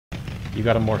You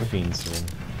got a morphine soon.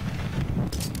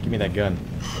 Give me that gun.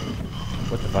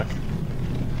 What the fuck?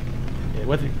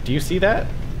 What? Do you see that?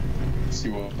 See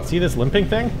what? See this limping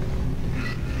thing?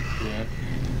 Yeah.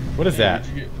 What is that?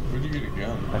 Where'd you get a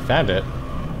gun? I found it.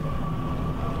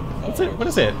 What's it? What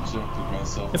is it? Injected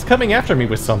myself. It's coming after me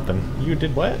with something. You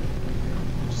did what?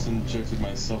 Just injected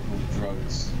myself with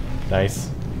drugs. Nice.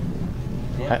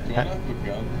 Do I not have a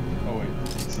gun? Oh wait,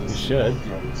 it says You should. no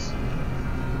drugs.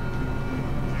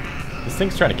 This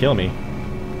thing's trying to kill me.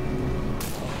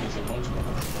 There's a bunch of them.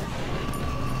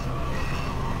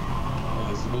 Are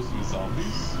they supposed to be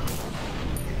zombies?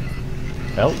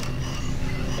 Well,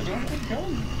 I don't have a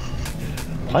gun.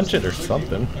 punch it or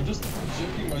something. I'm just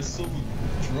injecting myself with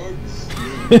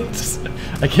drugs.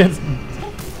 I can't.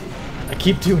 I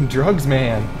keep doing drugs,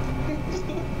 man.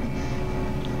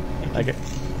 I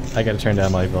gotta turn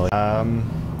down my volume.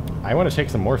 I want to take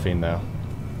some morphine though.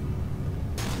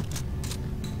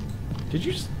 Did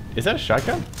you just? Is that a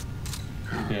shotgun?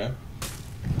 Yeah.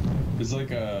 It's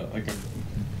like a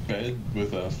bed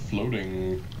with a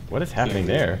floating. What is happening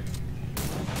thing. there?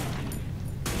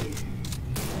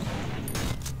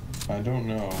 I don't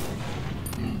know.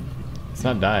 It's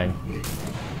not dying.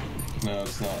 No,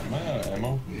 it's not. Am I out of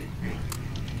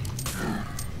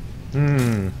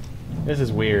ammo? This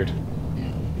is weird.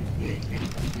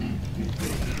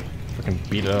 Fucking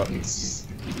beat it up. It's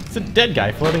a dead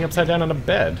guy floating upside down on a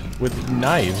bed with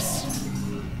knives.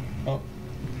 Oh.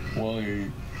 Well,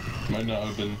 you might not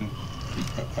have been.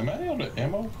 Am I out of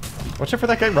ammo? Watch out for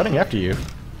that guy running after you.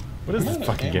 What is I'm this out of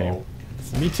fucking ammo. game?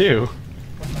 It's me too.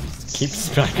 Keep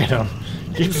smacking him.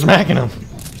 Keep smacking him.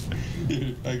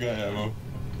 I got ammo.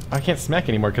 I can't smack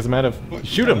anymore because I'm out of. What?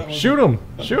 Shoot him! Shoot him!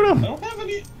 Shoot I him! don't have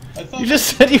any. I thought You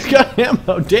just said you got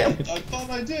ammo. Damn it! I thought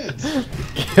I did.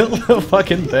 Kill the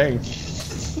fucking thing.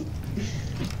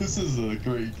 This is a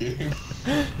great game.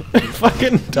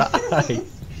 Fucking die. I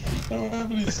don't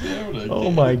have any stamina. Oh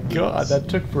my god, that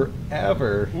took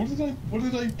forever. What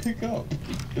did I pick up?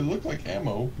 It looked like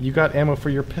ammo. You got ammo for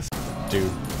your pistol,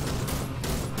 dude.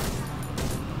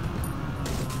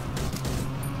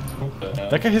 What the hell?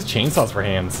 That guy has chainsaws for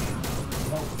hands.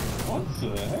 Oh, what the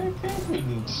heck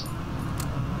happened?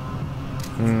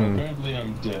 Apparently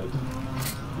I'm dead.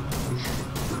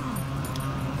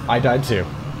 I died too.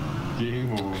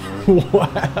 Game over.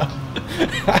 Wow.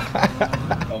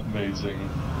 Amazing.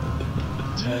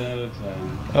 10 out of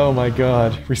 10. Oh my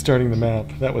god, restarting the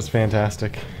map. That was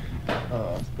fantastic.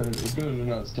 It's better to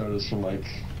not start us from like...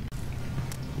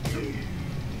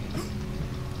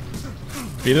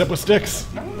 Beat it up with sticks.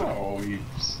 No, he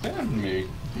stabbed me.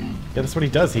 Yeah, that's what he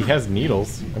does. He has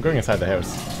needles. I'm going inside the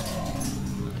house.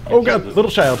 Oh god,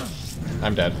 little child.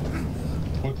 I'm dead.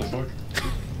 What the fuck?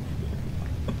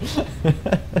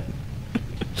 Can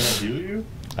I heal you?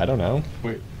 I don't know.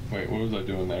 Wait, what was I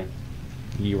doing there?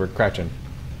 You were crouching.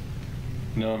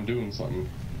 No, I'm doing something.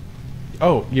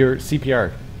 Oh, your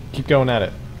CPR. Keep going at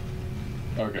it.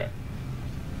 Okay.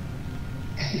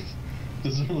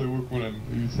 Doesn't really work when I'm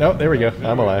using. No, there we go.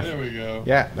 I'm alive. There we go.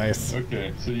 Yeah, nice.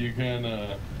 Okay, so you can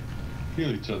heal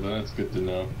each other. That's good to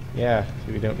know. Yeah,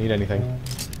 so we don't need anything.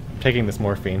 I'm taking this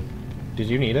morphine. Did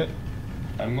you need it?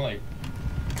 I'm like.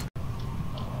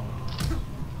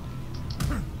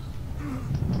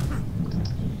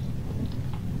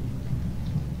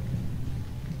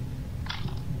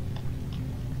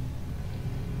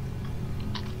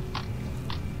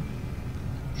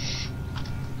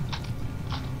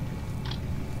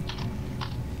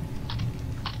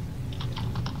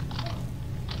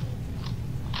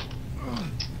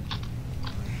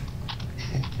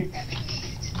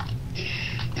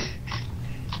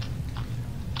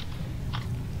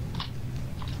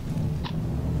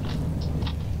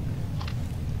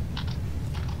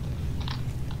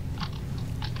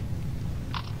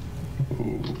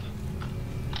 Ooh.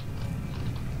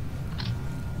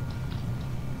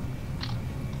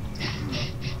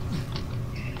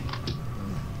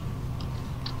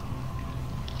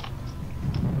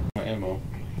 My ammo.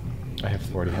 I have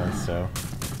 40 health, so.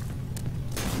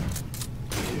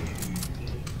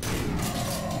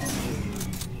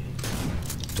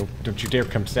 Don't you dare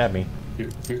come stab me. Here.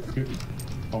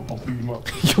 I'll beat him up.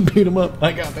 You'll beat him up.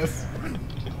 I got this.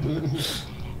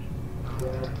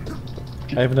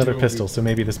 I have another pistol, so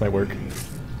maybe this might work.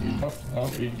 Oh,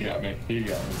 he got me.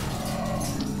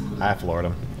 I floored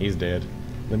him. He's dead.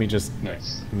 Let me just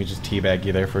Nice. teabag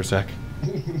you there for a sec.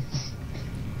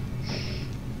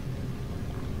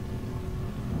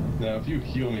 Now, if you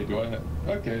heal me, do I have...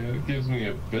 Okay, that gives me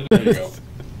a bit. There you go.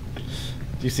 Do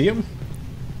you see him?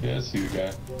 Yeah, I see the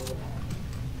guy.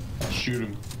 I'll shoot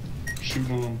him.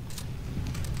 Shooting him.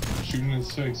 Shooting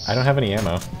his face. I don't have any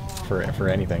ammo. for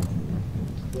anything.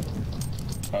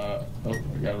 Oh, I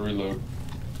gotta reload.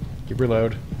 Keep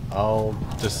reload. I'll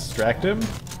distract him.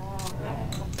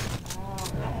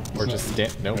 Or just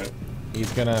stand. Nope.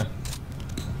 Okay.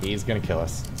 He's gonna kill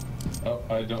us. Oh,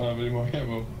 I don't have any more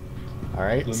ammo.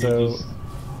 Alright, Let me so just...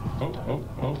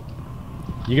 Oh.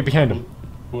 you get behind him.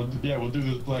 We'll do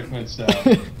this Black Knight style.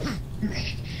 I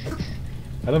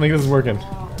don't think this is working.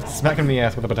 Smack him in the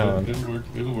ass with a baton.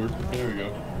 It'll work. There we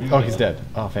go. Oh, he's dead.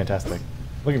 Oh, fantastic.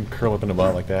 Look at him curl up in a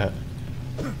ball like that.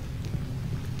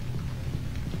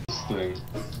 This thing.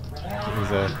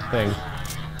 He's a thing.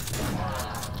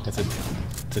 It's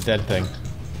a dead thing.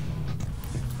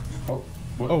 Oh,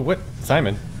 what? Oh, what?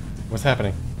 Simon? What's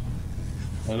happening?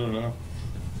 I don't know.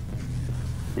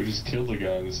 We just killed a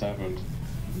guy and this happened.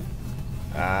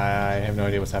 I have no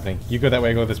idea what's happening. You go that way,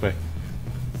 I go this way.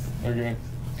 Okay.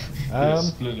 Yeah,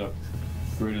 split up.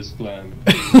 Greatest plan.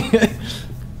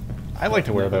 I like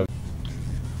to wear those.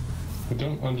 I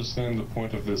don't understand the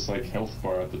point of this, like, health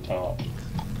bar at the top.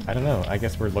 I don't know. I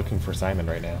guess we're looking for Simon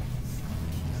right now.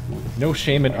 No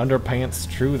shame in underpants,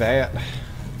 true that.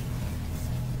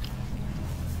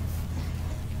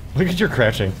 Look at your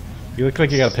crouching. You look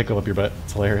like you got a pickle up your butt.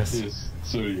 It's hilarious. Yes,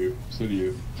 so do you. So do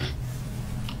you.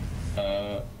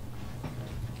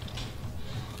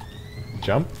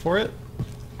 Jump for it?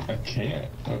 I can't.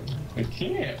 I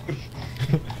can't.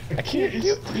 I can't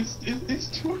do It's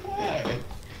too high.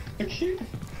 I can't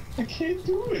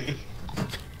do it.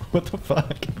 What the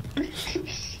fuck?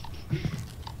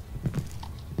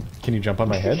 Can you jump on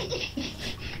my head?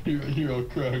 Here, I'll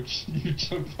crouch. You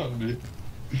jump on me.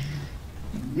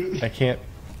 I can't.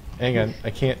 Hang on. I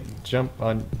can't jump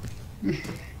on.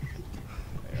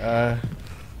 Oh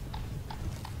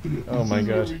my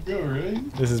god. This is where we go,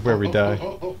 right? This is where we die.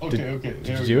 Okay. Did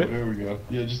There you we do go, it? There we go.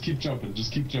 Yeah, just keep jumping.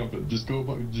 Just keep jumping. Just go up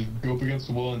against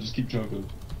the wall and just keep jumping.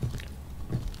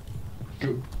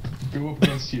 Go up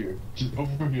against here. Just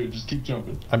over here. Just keep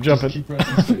jumping. I'm jumping. Just keep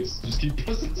pressing space. Just keep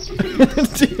pressing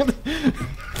space. Dude,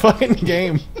 fucking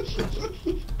game.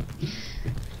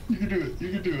 You can do it. You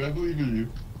can do it. I believe in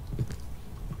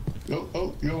you.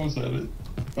 Oh, you almost had it.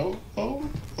 Oh.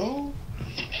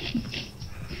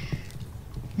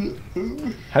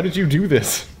 How did you do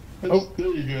this? Oh, There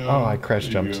you go. oh, I crash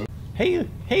There you jumped. go.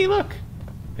 Hey, look.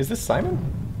 Is this Simon?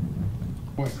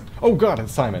 What? Oh god,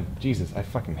 it's Simon. Jesus, I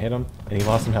fucking hit him, and he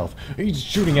lost some health. He's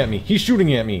shooting at me. He's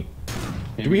shooting at me.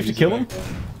 Do we have to kill him?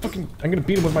 Fucking, I'm gonna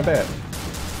beat him with my bat.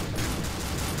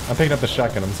 I'm picking up the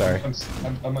shotgun. I'm sorry.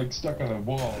 I'm like stuck on a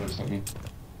wall or something.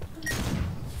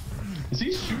 Is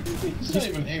he shooting me? He's not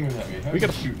even aiming at me. How We is he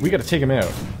gotta shooting we me? gotta take him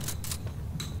out.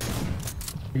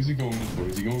 Who's he going for?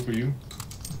 Is he going for you?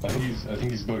 I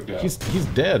think he's bugged out. He's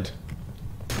dead.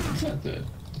 He's not dead.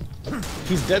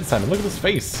 He's dead, Simon. Look at his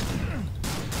face.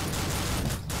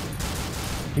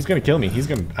 He's gonna kill me.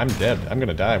 I'm dead. I'm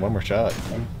gonna die. One more shot.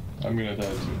 I'm gonna die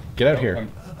too. Get out No, here.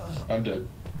 I'm dead.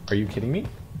 Are you kidding me?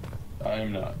 I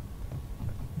am not.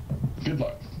 Good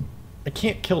luck. I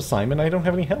can't kill Simon. I don't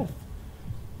have any health.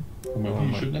 Maybe Oh you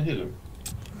my- shouldn't have hit him.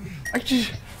 I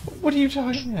just. What are you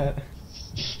talking at?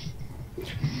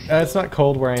 It's not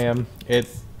cold where I am.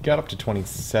 It's got up to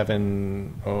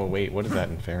 27. Oh wait, what is that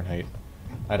in Fahrenheit?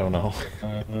 I don't know.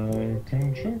 I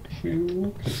can check for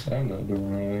you, 'cause I'm not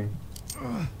doing anything.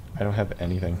 I don't have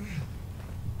anything.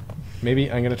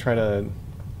 Maybe I'm gonna try to.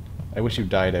 I wish you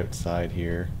died outside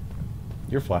here.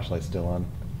 Your flashlight's still on.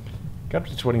 Got up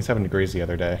to 27 degrees the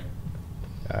other day.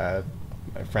 My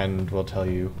friend will tell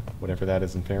you whatever that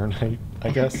is in Fahrenheit,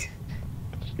 I guess.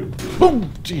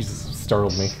 Boom! Jesus,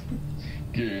 startled me.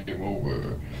 Game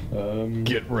over.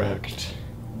 Get wrecked.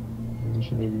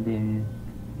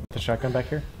 The shotgun back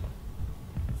here?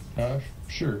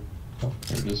 Sure. Oh,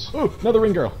 there it is. Oh, another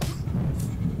ring girl.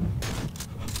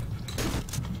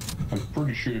 I'm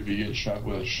pretty sure if you get shot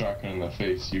with a shotgun in the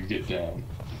face, you get down.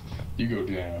 You go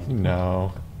down.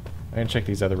 No. I'm gonna check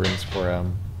these other rooms for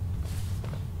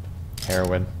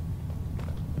heroin.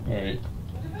 Alright.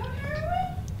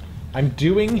 I'm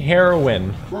doing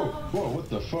heroin. Whoa, what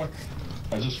the fuck?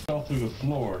 I just fell through the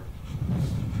floor.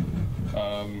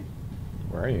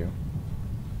 Where are you?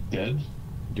 Dead?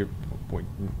 You're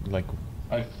like.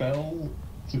 I fell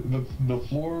to the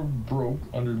floor broke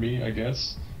under me, I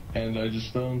guess, and I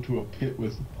just fell into a pit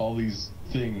with all these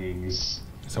things.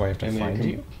 So I have to And find they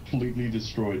you? completely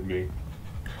destroyed me.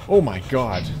 Oh my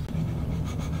god.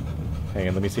 Hang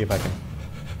on, let me see if I can.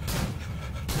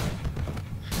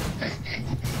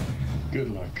 Good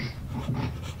luck.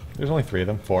 There's only 3 of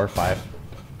them. 4, 5.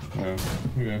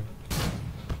 Yeah.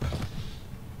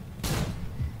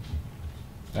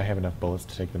 I have enough bullets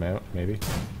to take them out, maybe.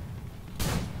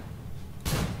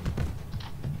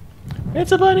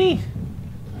 It's a bunny!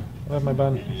 I love my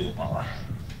bun. There's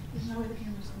no way the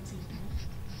cameras can see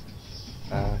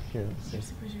that. Here, let's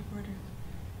see. Where's your border?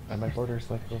 My border's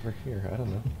like over here. I don't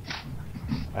know.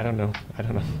 I don't know. I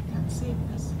don't know. Let's see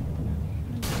this.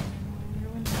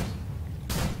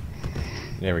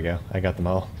 There we go. I got them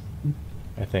all.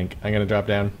 I think. I'm gonna drop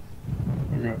down.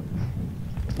 Okay.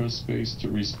 Press space to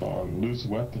respawn. Lose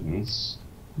weapons.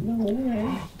 No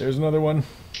way. There's another one.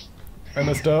 I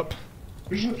messed up.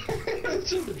 All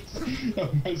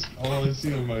I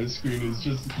see on my screen is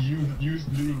just you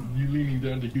leaning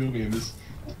down to heal me, and this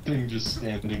thing just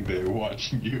standing there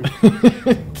watching you.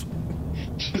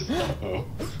 Just uh-oh.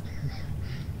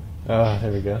 Oh,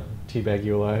 there we go. Teabag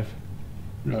you alive.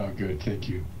 Oh, good. Thank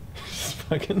you. This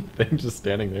fucking thing just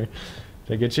standing there.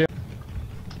 Did I get you?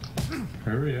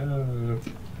 Hurry up.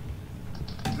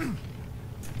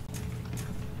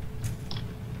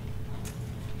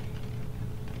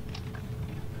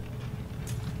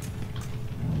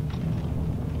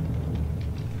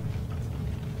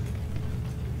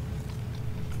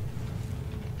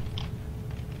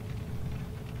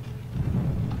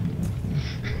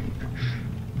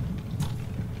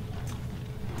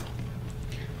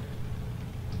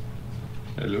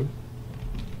 Hello?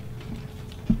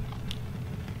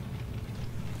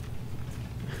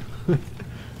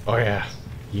 Oh yeah.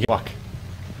 You walk.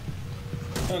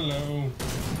 Hello.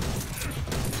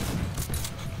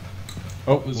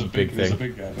 Oh, There's a big there's a thing.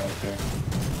 big guy back there.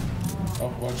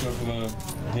 Oh, watch out for the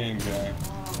hand guy.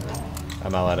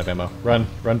 I'm all out of ammo. Run.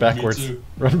 Run backwards. Me too.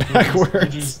 Run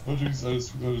backwards. I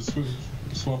was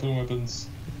swapping weapons.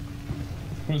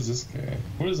 What is this guy?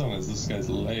 What is on this guy's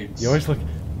legs? You always look...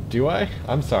 Do I?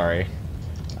 I'm sorry.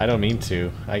 I don't mean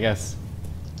to. I guess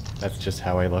that's just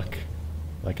how I look.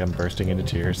 Like I'm bursting into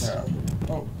tears. Yeah.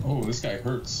 Oh, this guy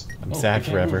hurts. I'm Oh, sad I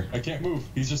can't forever. move. I can't move.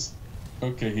 He's just...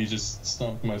 Okay, he just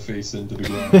stomped my face into the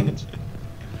ground.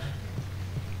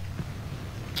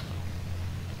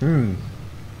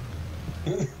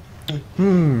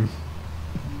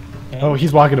 Oh,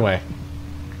 he's walking away.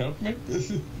 Help me?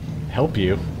 Help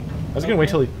you? I was gonna wait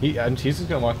till he's just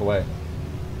gonna walk away.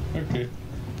 Okay.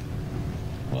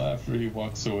 Well, after he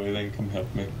walks away, then come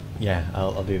help me. Yeah,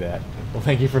 I'll do that. Well,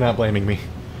 thank you for not blaming me.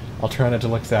 I'll try not to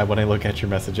look sad when I look at your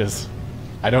messages.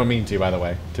 I don't mean to, by the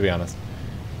way, to be honest.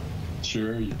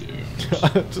 Sure you do.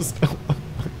 Just... Oh my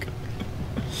god.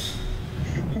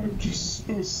 I'm just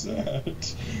so sad.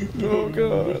 Oh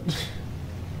god.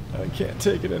 I can't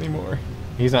take it anymore.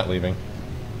 He's not leaving.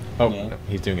 Oh, No. no,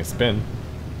 he's doing a spin.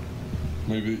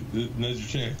 Maybe now's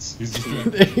your chance. He's There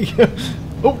distracted. you go.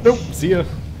 Oh, nope, see ya.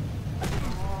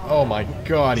 Oh my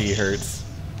god, he hurts.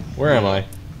 Where am I?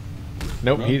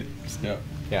 Nope, Run. he... Yeah.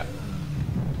 Yeah.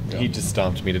 Yeah. He just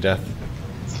stomped me to death.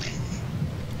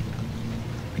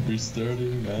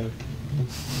 Restarting map.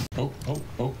 Oh,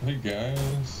 hey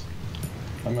guys.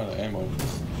 I'm out of ammo.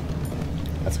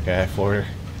 That's okay, I floored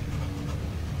her.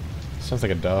 Sounds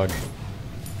like a dog.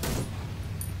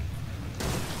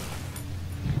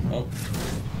 Oh,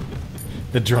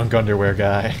 The drunk underwear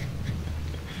guy.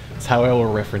 That's how I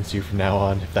will reference you from now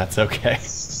on, if that's okay.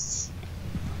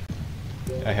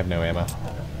 I have no ammo.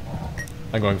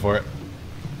 I'm going for it.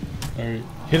 alright.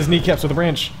 Hit his kneecaps with a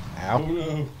branch. Oh Ow.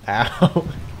 no. Ow.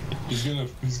 He's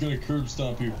gonna curb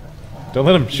stomp you. Don't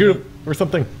let him shoot him or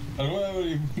something. I don't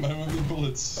have any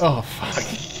bullets. Oh, fuck.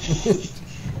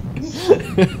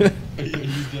 Are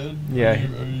you dead? Yeah.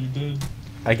 Are you dead?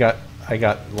 I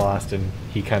got lost and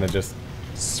he kind of just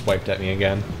swiped at me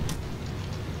again.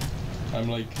 I'm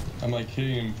like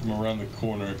hitting him from around the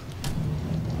corner.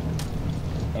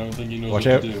 I don't think he knows Watch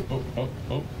what out. to do.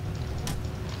 Oh.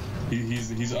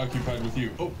 He's occupied with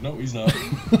you. Oh, no, he's not.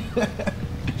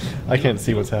 I can't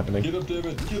see what's happening. Get up,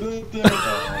 David. Get up, David.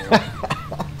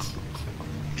 Oh.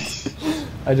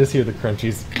 I just hear the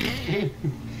crunchies.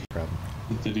 Problem.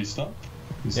 Did he stop?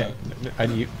 He's Yeah,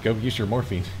 go use your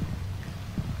morphine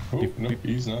not. Oh, no, be-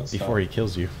 he's not. Stop. before he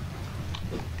kills you.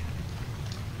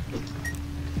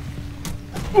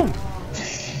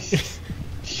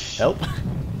 Help!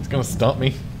 He's gonna stomp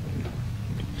me.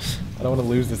 I don't want to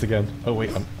lose this again. Oh wait,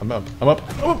 I'm up. I'm up.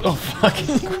 Oh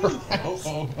fucking Christ!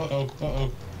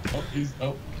 Oh, he's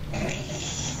up.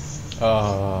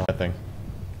 That thing.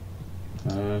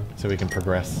 So we can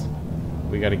progress.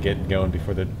 We gotta get going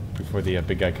before the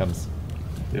big guy comes.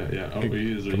 Yeah. Oh,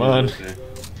 he is. Come on.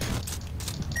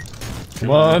 Come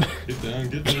on. Get down,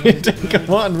 get down. Come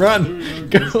on, run!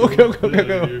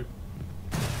 Go.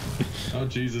 Oh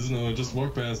Jesus, no, just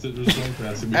walk past it, just walk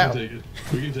past it. We Ow. can take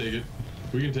it.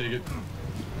 We can take it.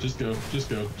 Just go.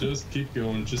 Just keep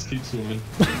going. Just keep swimming.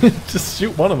 Just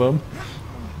shoot one of them.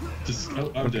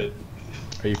 I'm dead.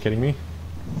 Are you kidding me?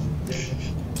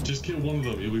 Just kill one of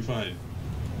them, you'll be fine.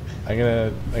 I'm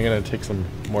gonna take some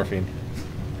morphine.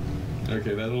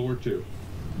 Okay, that'll work too.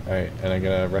 Alright, and I'm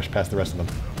gonna rush past the rest of them.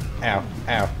 Ow,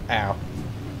 ow, ow.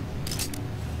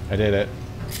 I did it.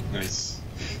 Nice.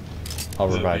 I'll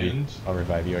Is that revive the you. end? I'll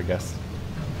revive you, I guess.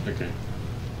 Okay.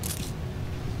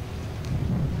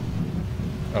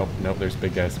 Oh, nope, there's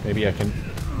big guys. Maybe I can...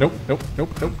 Nope, nope, nope,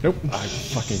 nope, nope. I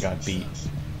fucking got beat.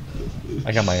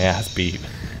 I got my ass beat.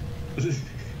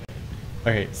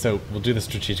 Okay, so we'll do this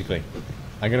strategically.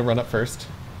 I'm gonna run up first.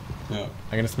 Yeah.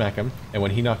 I'm gonna smack him, and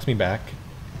when he knocks me back,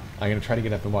 I'm gonna try to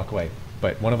get up and walk away.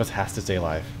 But one of us has to stay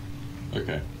alive.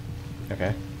 Okay.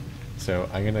 Okay? So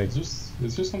I'm gonna... Is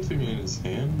there something in his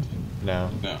hand? No.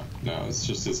 No, it's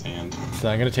just his hand. So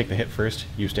I'm gonna take the hit first,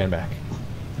 you stand back.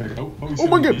 He's Oh my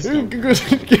coming, god! he's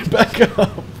coming. Get back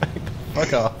up!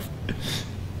 Fuck off.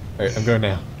 Alright, I'm going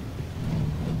now.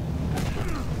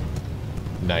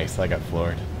 Nice, I got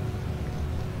floored.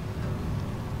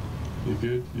 You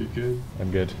good? You good? I'm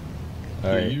good. Yeah,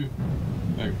 Alright, you.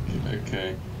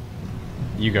 Okay.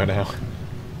 you go now.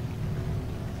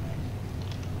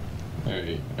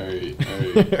 Alright.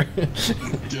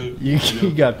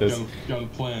 You got this. Gotta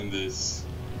plan this.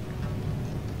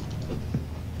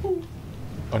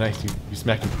 Oh nice, you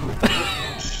smacked him.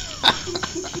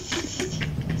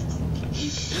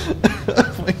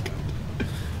 Oh my god.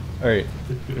 Alright,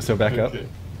 so back up. Okay.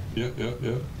 Yep.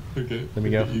 Okay. Let me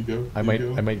go. You go. I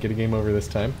might get a game over this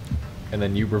time. And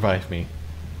then you revive me.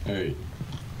 Alright.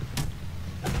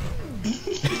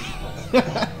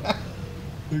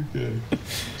 Okay.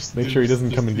 Make sure he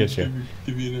doesn't come and get you.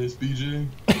 Give you a nice BJ.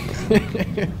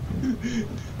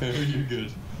 Hey, you're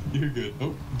good. You're good.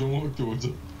 Oh, don't walk towards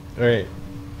it. Alright.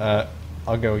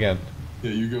 I'll go again.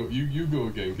 Yeah, you go. You go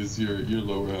again because you're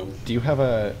lower health. Do you have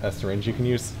a syringe you can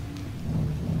use?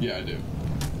 Yeah, I do.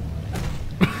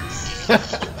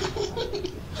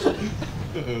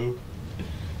 Uh-oh.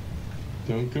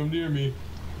 Don't come near me.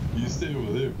 You stay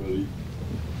over there, buddy.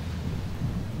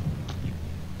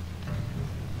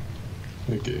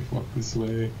 Okay, walk this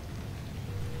way.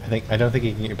 I don't think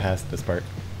he can get past this part.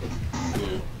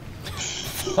 Yeah.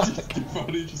 Your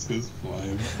body just goes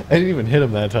flying. I didn't even hit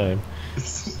him that time.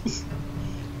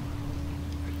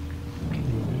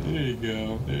 There you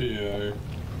go. There you are.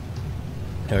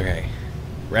 Okay.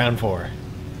 Round 4.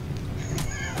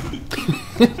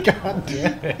 God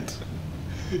damn it.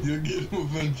 You'll get him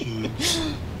eventually.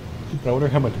 I wonder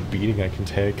how much beating I can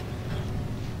take.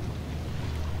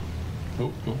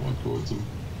 Oh, don't walk towards him.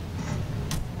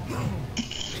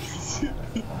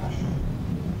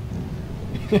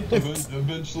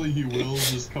 Eventually he will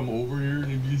just come over here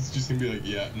and he's just gonna be like,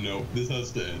 yeah, no, this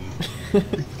has to end.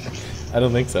 I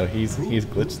don't think so. He's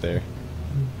glitched there.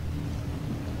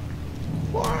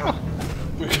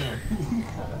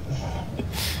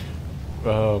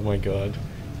 Oh my god.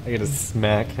 I gotta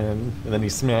smack him, and then he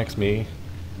smacks me.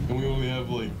 And we only have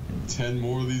like 10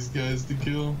 more of these guys to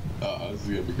kill? This is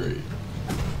gonna be great.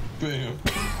 Bam!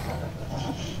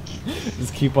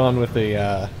 Just keep on with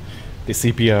the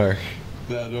CPR.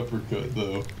 That uppercut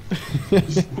though.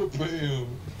 Bam!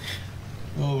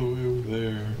 All the way over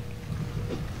there.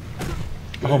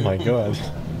 Oh my god.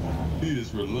 He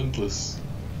is relentless.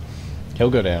 He'll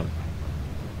go down.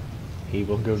 He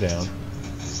will go down.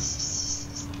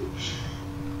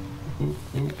 Oh,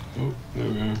 there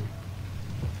we go.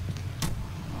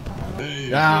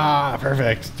 Hey, Ah,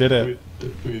 perfect. Did it.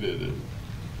 we did it.